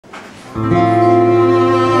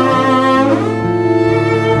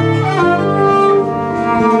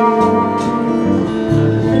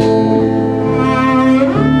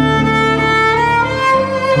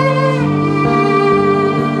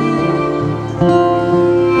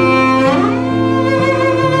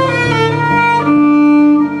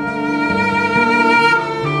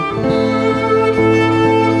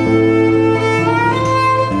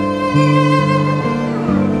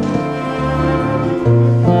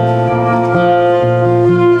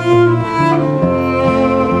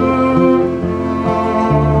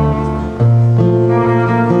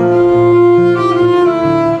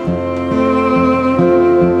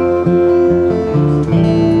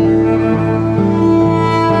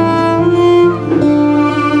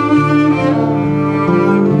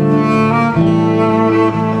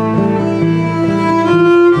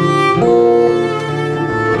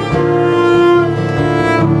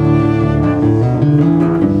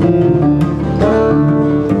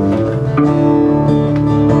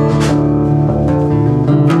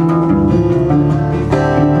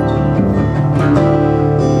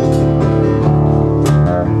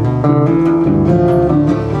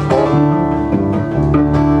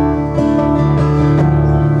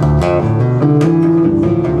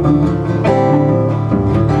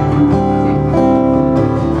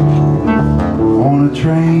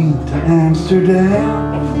Train to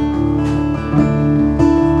Amsterdam,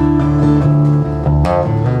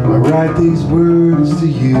 I write these words to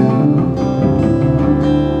you.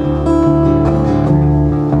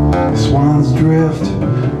 Swans drift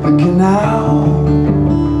the canal,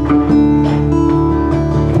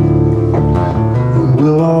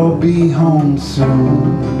 we'll all be home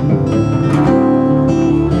soon.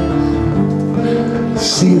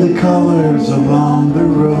 See the colors along the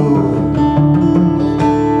road,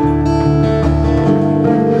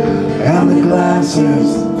 and the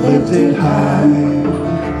glasses lifted high,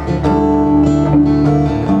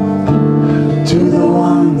 to the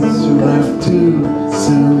ones who left too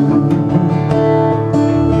soon,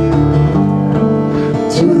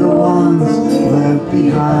 to the ones left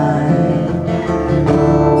behind.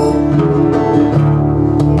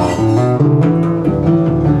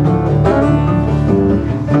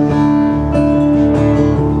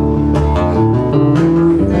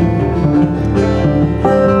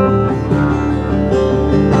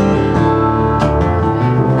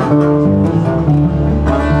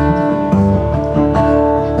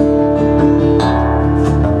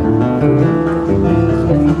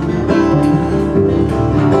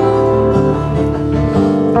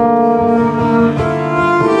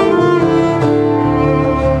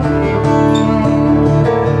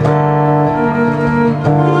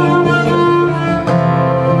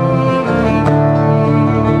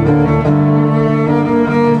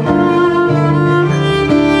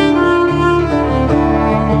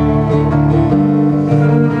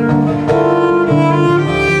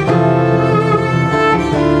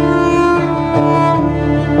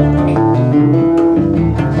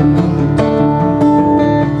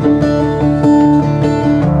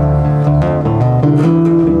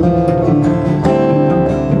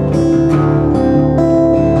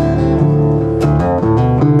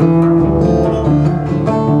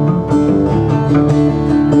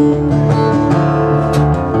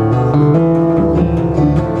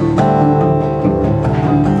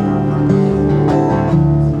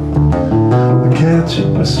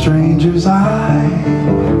 A stranger's eye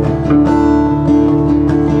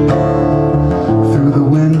through the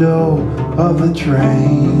window of the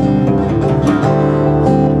train,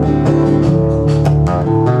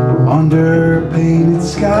 under a painted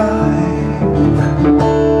sky.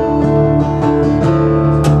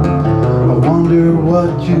 I wonder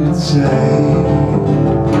what you'd say